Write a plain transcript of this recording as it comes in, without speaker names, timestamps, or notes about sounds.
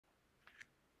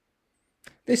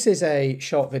This is a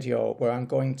short video where I'm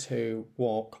going to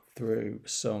walk through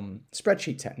some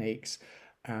spreadsheet techniques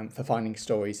for finding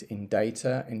stories in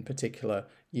data, in particular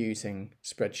using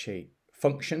spreadsheet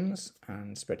functions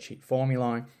and spreadsheet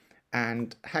formulae,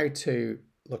 and how to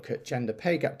look at gender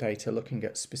pay gap data looking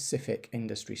at specific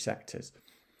industry sectors.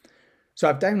 So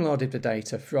I've downloaded the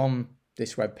data from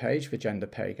this web page, the Gender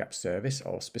Pay Gap Service,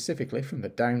 or specifically from the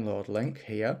download link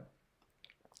here.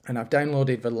 And I've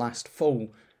downloaded the last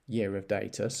full year of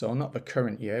data, so not the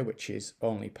current year, which is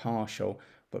only partial,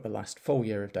 but the last full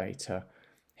year of data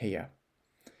here.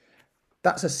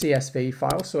 That's a CSV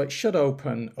file, so it should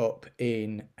open up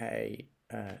in a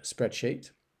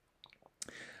spreadsheet.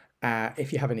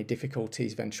 If you have any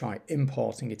difficulties, then try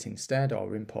importing it instead,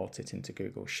 or import it into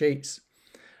Google Sheets.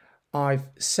 I've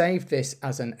saved this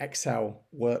as an Excel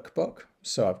workbook,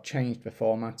 so I've changed the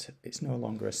format. It's no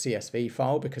longer a CSV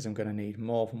file because I'm going to need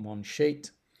more than one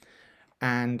sheet.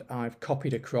 And I've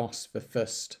copied across the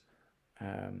first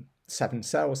 7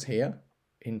 cells here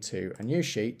into a new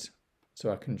sheet,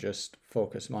 so I can just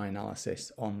focus my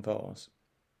analysis on those.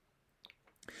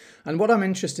 And what I'm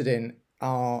interested in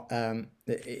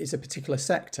is a particular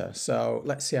sector. So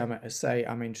let's say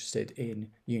I'm interested in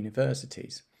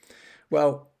universities.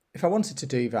 Well, if I wanted to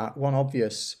do that, one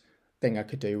obvious thing I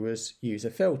could do was use a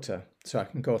filter. So I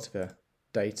can go to the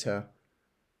data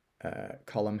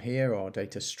column here, or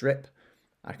data strip.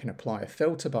 I can apply a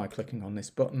filter by clicking on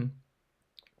this button.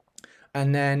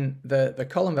 And then the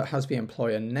column that has the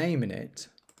employer name in it,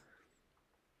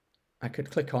 I could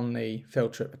click on the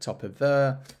filter at the top of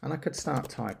there, and I could start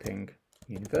typing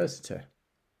university.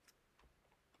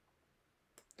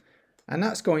 And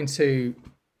that's going to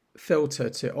filter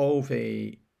to all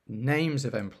the names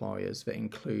of employers that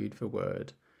include the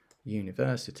word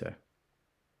university.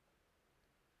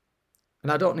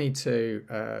 And I don't need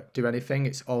to do anything,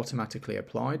 it's automatically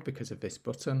applied because of this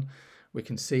button. We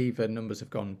can see the numbers have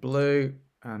gone blue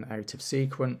and out of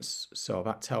sequence, so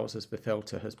that tells us the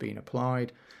filter has been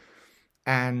applied.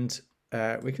 And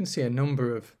we can see a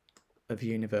number of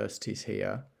universities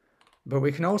here, but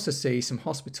we can also see some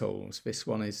hospitals. This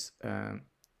one is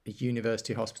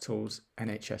University Hospitals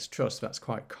NHS Trust. That's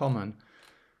quite common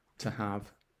to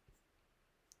have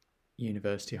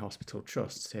university hospital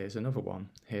trusts. Here's another one.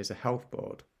 Here's a health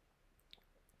board.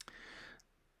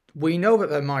 We know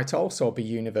that there might also be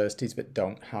universities that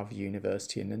don't have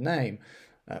university in the name,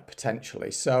 potentially.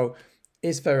 So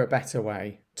is there a better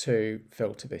way to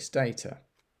filter this data?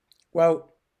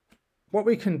 Well, what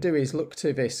we can do is look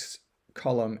to this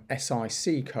column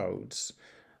SIC codes.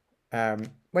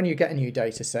 When you get a new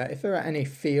data set, if there are any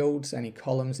fields, any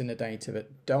columns in the data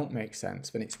that don't make sense,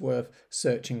 then it's worth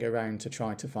searching around to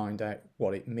try to find out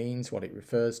what it means, what it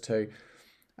refers to.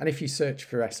 And if you search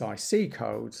for SIC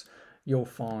codes, you'll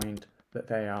find that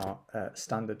they are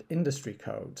standard industry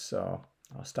codes, so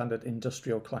standard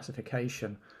industrial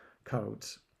classification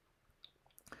codes.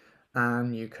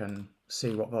 And you can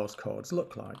see what those codes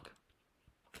look like.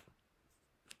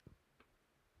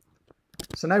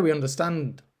 So now we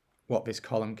understand what this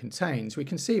column contains. We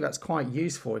can see that's quite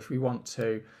useful if we want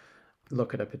to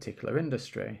look at a particular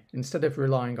industry. Instead of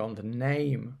relying on the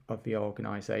name of the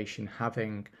organisation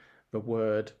having the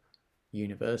word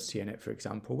university in it, for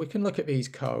example, we can look at these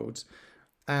codes,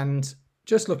 and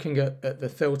just looking at the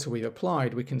filter we've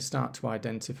applied, we can start to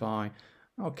identify,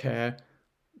 okay,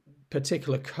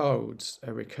 particular codes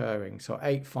are recurring. So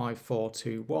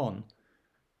 85421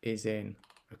 is in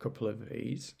a couple of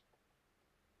these.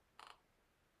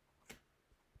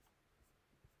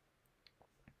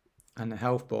 And the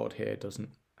health board here doesn't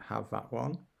have that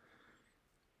one.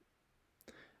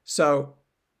 So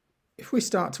if we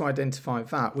start to identify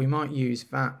that, we might use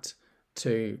that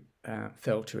to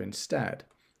filter instead.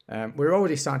 We're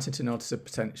already starting to notice a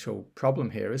potential problem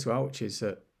here as well, which is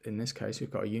that in this case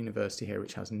we've got a university here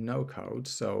which has no code,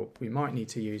 so we might need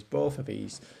to use both of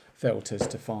these filters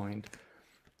to find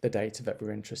the data that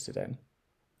we're interested in.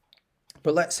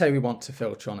 But let's say we want to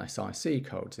filter on SIC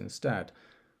codes instead.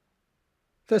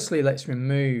 Firstly, let's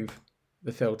remove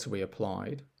the filter we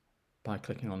applied by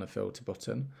clicking on the filter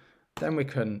button. Then we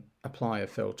can apply a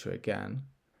filter again,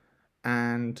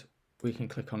 and we can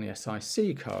click on the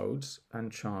SIC codes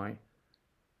and try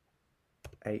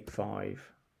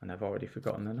 85, and I've already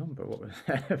forgotten the number. What was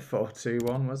it?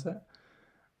 421, was it?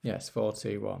 Yes,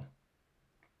 421.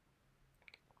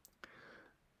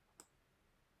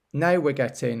 Now we're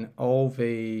getting all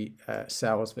the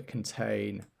cells that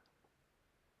contain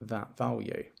that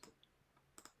value.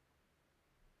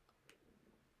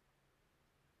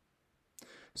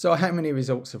 So how many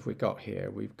results have we got here?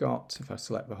 We've got, if I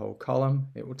select the whole column,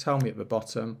 it will tell me at the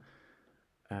bottom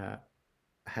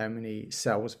how many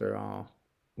cells there are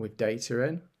with data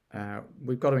in.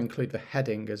 We've got to include the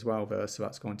heading as well though, so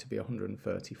that's going to be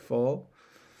 134.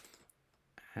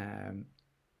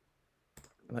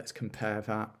 Let's compare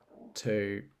that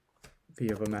to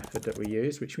the other method that we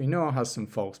use, which we know has some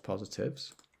false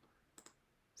positives.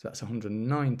 So that's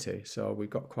 190, so we've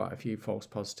got quite a few false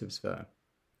positives there.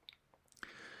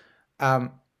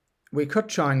 We could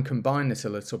try and combine this a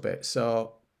little bit.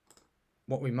 So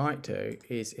what we might do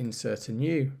is insert a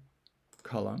new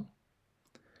column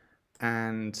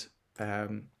and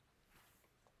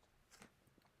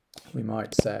we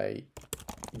might say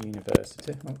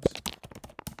university,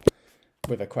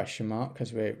 with a question mark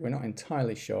because we're not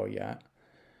entirely sure yet.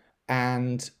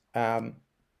 And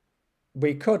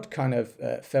we could kind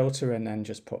of filter and then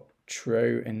just put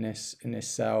true in this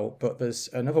cell, but there's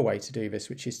another way to do this,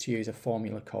 which is to use a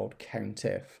formula called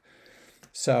COUNTIF.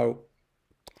 So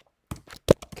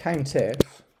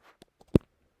COUNTIF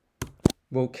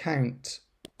will count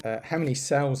how many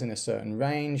cells in a certain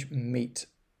range meet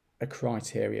a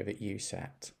criteria that you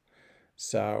set.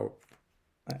 So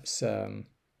let's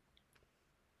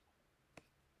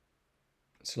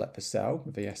select the cell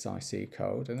with the SIC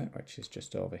code in it, which is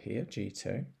just over here,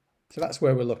 G2. So that's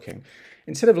where we're looking.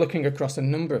 Instead of looking across a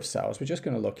number of cells, we're just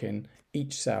going to look in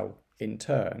each cell in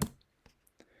turn.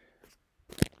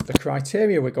 The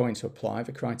criteria we're going to apply,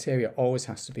 the criteria always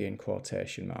has to be in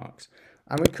quotation marks.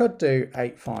 And we could do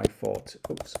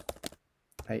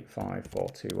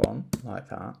 85421 like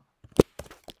that.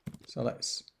 So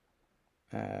let's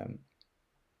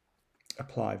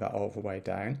apply that all the way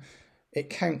down. It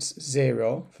counts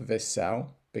 0 for this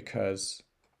cell because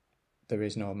there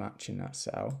is no match in that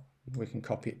cell. We can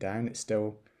copy it down, it's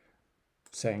still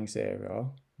saying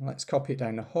 0. Let's copy it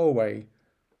down the whole way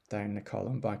down the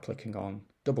column by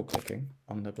double clicking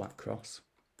on the black cross.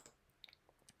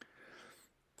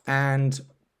 And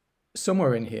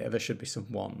somewhere in here there should be some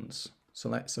 1s. So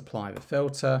let's apply the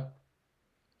filter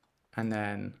and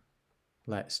then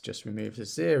let's just remove the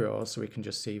 0 so we can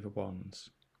just see the 1s.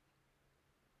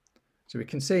 So we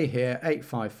can see here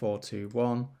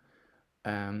 85421,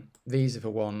 these are the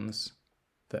ones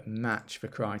that match the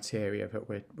criteria that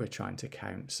we're trying to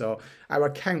count. So our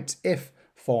COUNTIF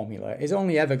formula is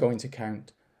only ever going to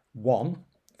count 1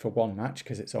 for one match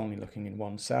because it's only looking in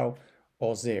one cell,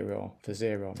 or 0 for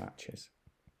 0 matches.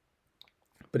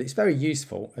 But it's very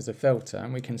useful as a filter,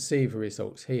 and we can see the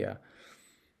results here.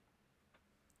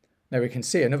 Now we can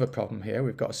see another problem here.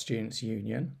 We've got a students'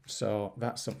 union, so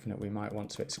that's something that we might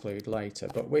want to exclude later.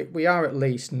 But we are at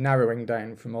least narrowing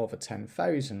down from over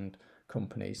 10,000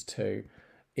 companies to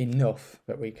enough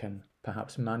that we can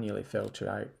perhaps manually filter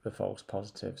out the false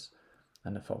positives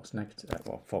and the false negatives.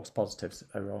 Well, false positives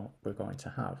are all we're going to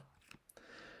have.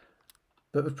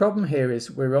 But the problem here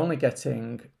is we're only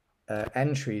getting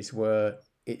entries where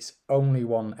it's only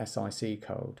one SIC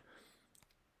code.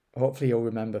 Hopefully you'll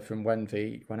remember from when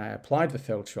I applied the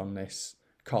filter on this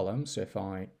column. So if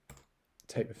I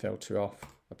take the filter off,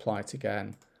 apply it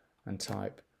again and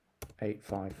type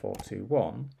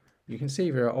 85421, you can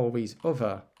see there are all these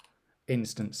other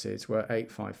instances where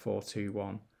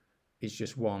 85421 is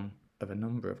just one of a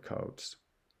number of codes.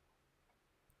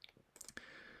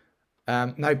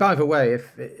 Now, by the way,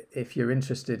 if you're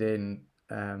interested in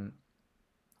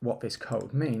what this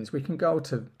code means, we can go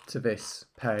to this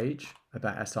page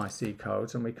about SIC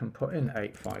codes and we can put in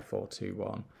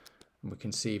 85421 and we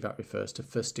can see that refers to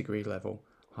first degree level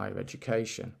higher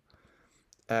education.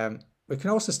 We can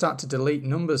also start to delete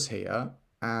numbers here,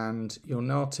 and you'll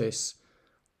notice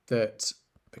that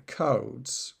the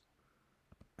codes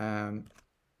are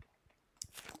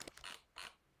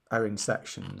in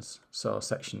sections. So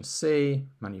section C,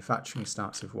 manufacturing,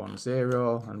 starts with 10 and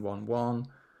 11, and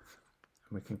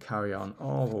we can carry on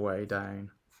all the way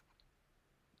down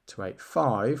to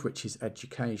 85, which is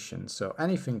education. So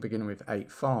anything beginning with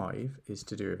 85 is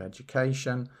to do with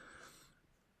education.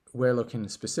 We're looking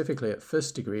specifically at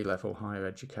first degree level higher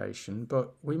education,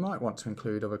 but we might want to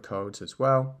include other codes as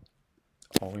well,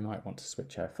 or we might want to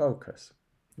switch our focus.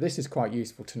 This is quite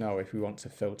useful to know if we want to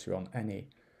filter on any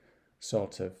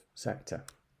sort of sector.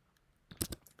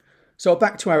 So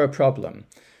back to our problem.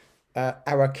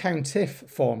 Our COUNTIF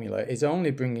formula is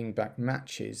only bringing back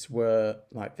matches where,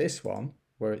 like this one,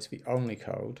 where it's the only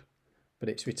code, but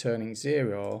it's returning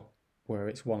 0 where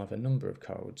it's one of a number of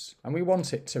codes. And we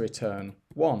want it to return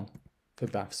 1 for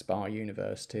Bath Spa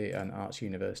University and Arts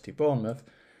University Bournemouth.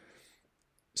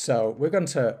 So we're going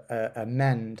to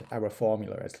amend our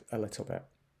formula a little bit.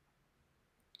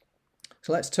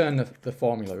 So let's turn the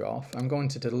formula off. I'm going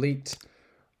to delete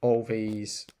all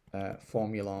these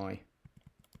formulae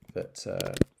that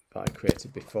I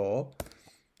created before.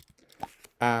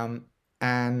 And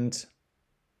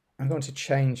I'm going to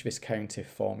change this COUNTIF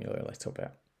formula a little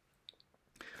bit.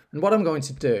 And what I'm going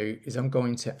to do is I'm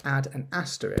going to add an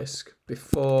asterisk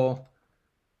before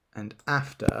and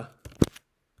after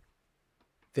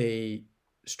the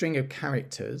string of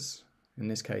characters, in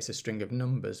this case a string of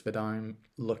numbers that I'm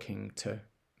looking to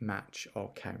match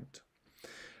or count.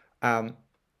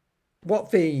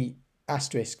 What the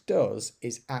asterisk does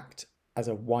is act as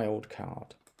a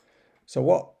wildcard. So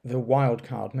what the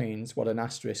wildcard means, what an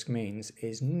asterisk means,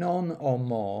 is none or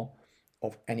more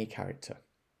of any character.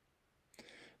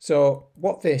 So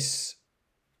what this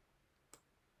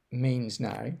means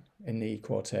now, in the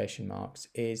quotation marks,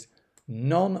 is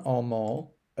none or more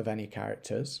of any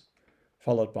characters,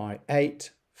 followed by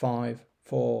 8, 5,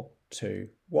 4, 2,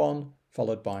 1,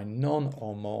 followed by none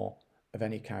or more of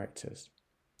any characters.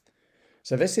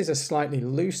 So this is a slightly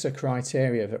looser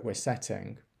criteria that we're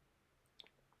setting.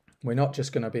 We're not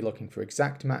just going to be looking for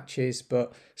exact matches,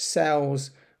 but cells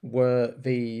where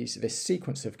this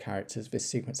sequence of characters, this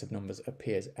sequence of numbers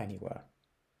appears anywhere.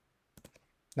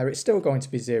 Now it's still going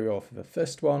to be 0 for the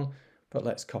first one, but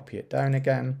let's copy it down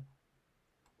again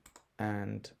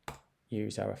and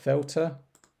use our filter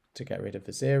to get rid of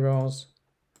the zeros.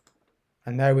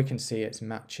 And now we can see it's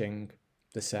matching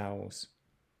the cells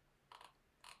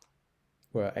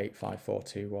where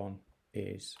 85421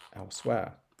 is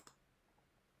elsewhere.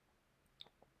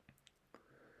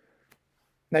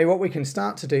 Now what we can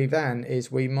start to do then is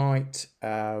we might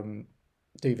do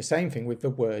the same thing with the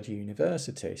word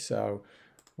university. So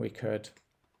we could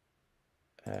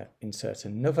insert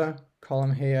another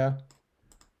column here,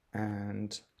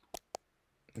 and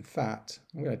in fact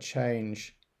I'm going to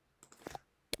change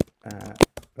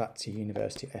that to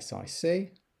university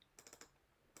SIC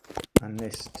and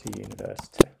this to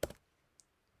university.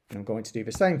 And I'm going to do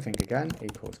the same thing again,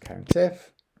 equals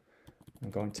COUNTIF.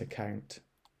 I'm going to count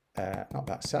not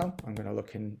that cell, I'm going to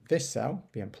look in this cell,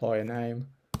 the employer name,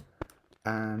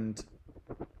 and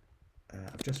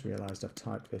I've just realised I've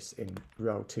typed this in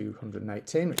row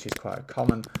 218, which is quite a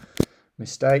common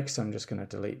mistake, so I'm just going to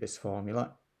delete this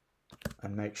formula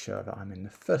and make sure that I'm in the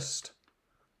first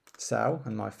cell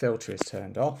and my filter is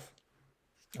turned off,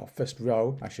 or first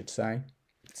row I should say,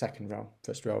 second row,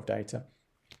 first row of data.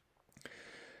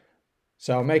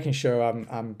 So I'm making sure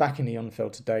I'm back in the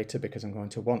unfiltered data because I'm going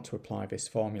to want to apply this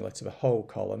formula to the whole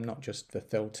column, not just the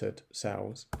filtered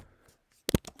cells.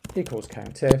 Equals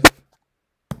COUNTIF.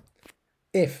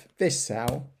 If this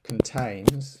cell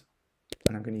contains,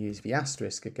 and I'm going to use the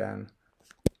asterisk again,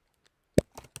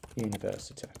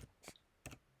 university.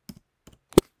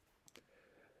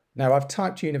 Now I've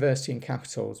typed university in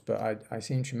capitals, but I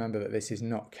seem to remember that this is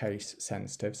not case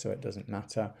sensitive, so it doesn't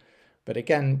matter. But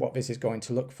again, what this is going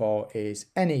to look for is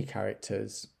any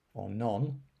characters or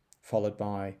none, followed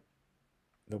by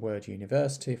the word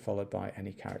university, followed by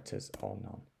any characters or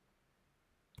none.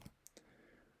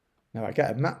 Now I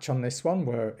get a match on this one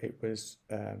where it was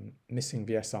missing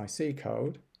the SIC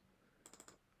code,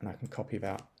 and I can copy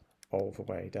that all the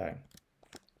way down.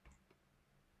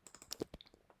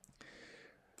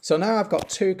 So now I've got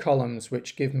two columns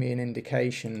which give me an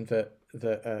indication that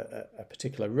a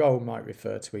particular row might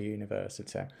refer to a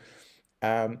university.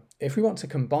 If we want to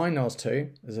combine those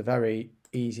two, there's a very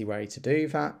easy way to do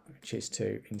that, which is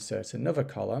to insert another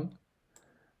column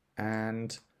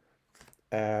and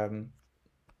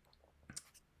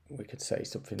we could say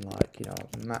something like,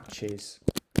 matches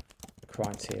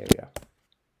criteria.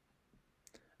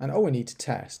 And all we need to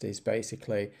test is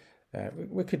basically,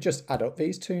 we could just add up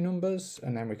these two numbers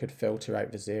and then we could filter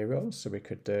out the zeros. So we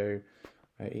could do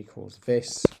equals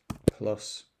this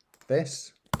plus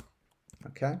this,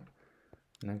 okay,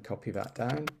 and then copy that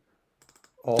down.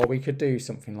 Or we could do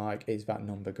something like, is that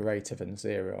number greater than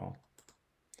 0?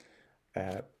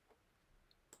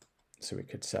 So we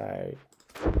could say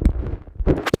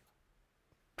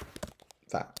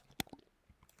that.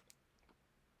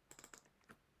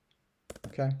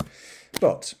 Okay,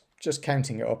 but just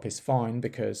counting it up is fine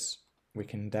because we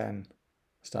can then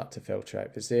start to filter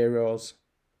out the zeros.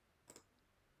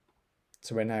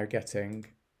 So we're now getting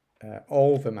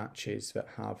all the matches that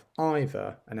have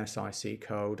either an SIC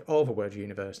code or the word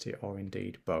university, or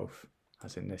indeed both,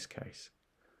 as in this case.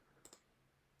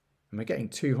 And we're getting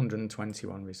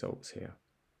 221 results here.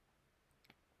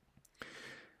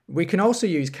 We can also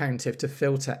use COUNTIF to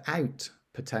filter out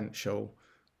potential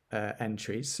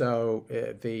entries. So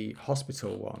the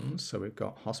hospital ones, so we've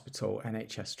got hospital,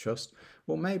 NHS trust.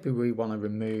 Well, maybe we want to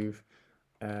remove,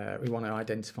 we want to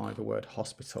identify the word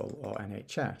hospital or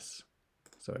NHS.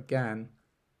 So again,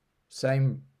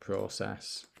 same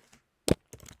process.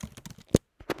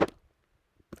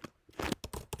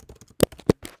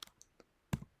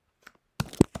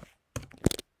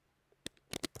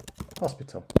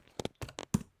 hospital.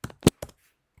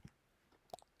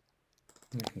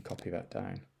 And we can copy that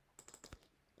down.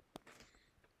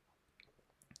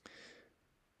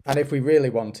 And if we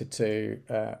really wanted to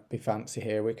be fancy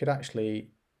here, we could actually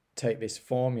take this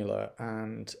formula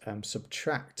and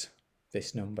subtract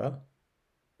this number.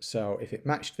 So if it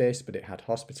matched this, but it had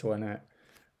hospital in it,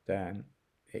 then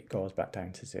it goes back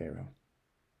down to 0.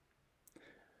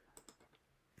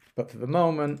 But for the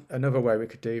moment, another way we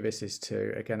could do this is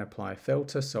to, again, apply a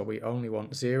filter. So we only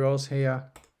want zeros here.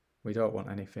 We don't want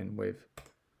anything with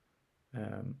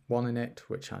 1 in it,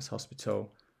 which has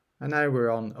hospital. And now we're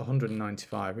on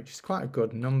 195, which is quite a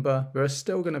good number. There are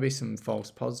still going to be some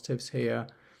false positives here.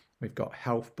 We've got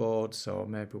health board, so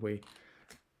maybe we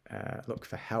look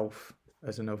for health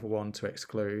as another one to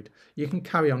exclude. You can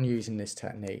carry on using this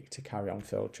technique to carry on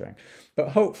filtering. But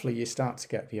hopefully you start to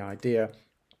get the idea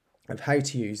of how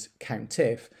to use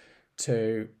COUNTIF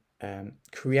to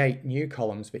create new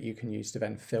columns that you can use to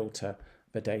then filter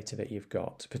the data that you've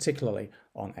got, particularly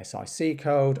on SIC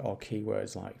code or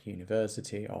keywords like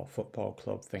university or football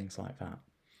club, things like that.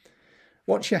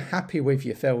 Once you're happy with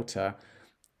your filter,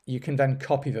 you can then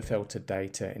copy the filtered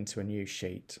data into a new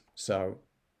sheet. So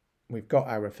we've got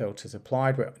our filters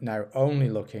applied. We're now only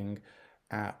looking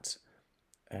at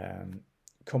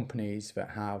companies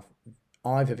that have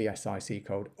either the SIC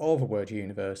code or the word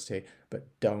university, but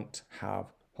don't have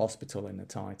hospital in the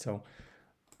title.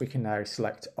 We can now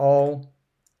select all.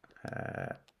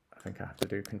 I think I have to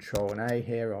do Control and A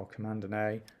here, or Command and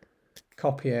A,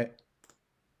 copy it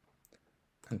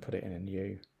and put it in a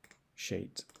new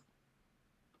sheet.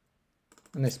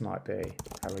 And this might be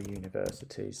our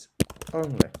university's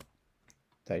only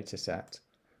data set.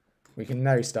 We can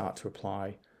now start to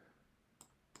apply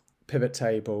pivot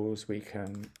tables. We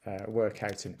can work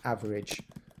out an average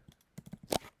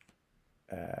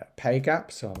pay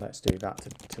gap. So let's do that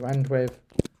to end with.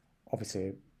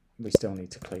 Obviously, we still need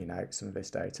to clean out some of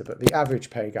this data, but the average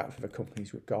pay gap for the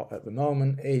companies we've got at the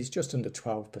moment is just under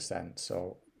 12%.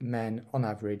 So men, on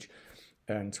average,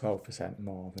 earn 12%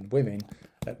 more than women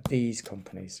at these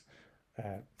companies.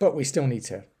 But we still need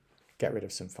to get rid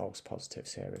of some false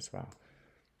positives here as well.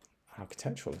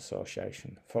 Architectural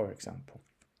Association, for example.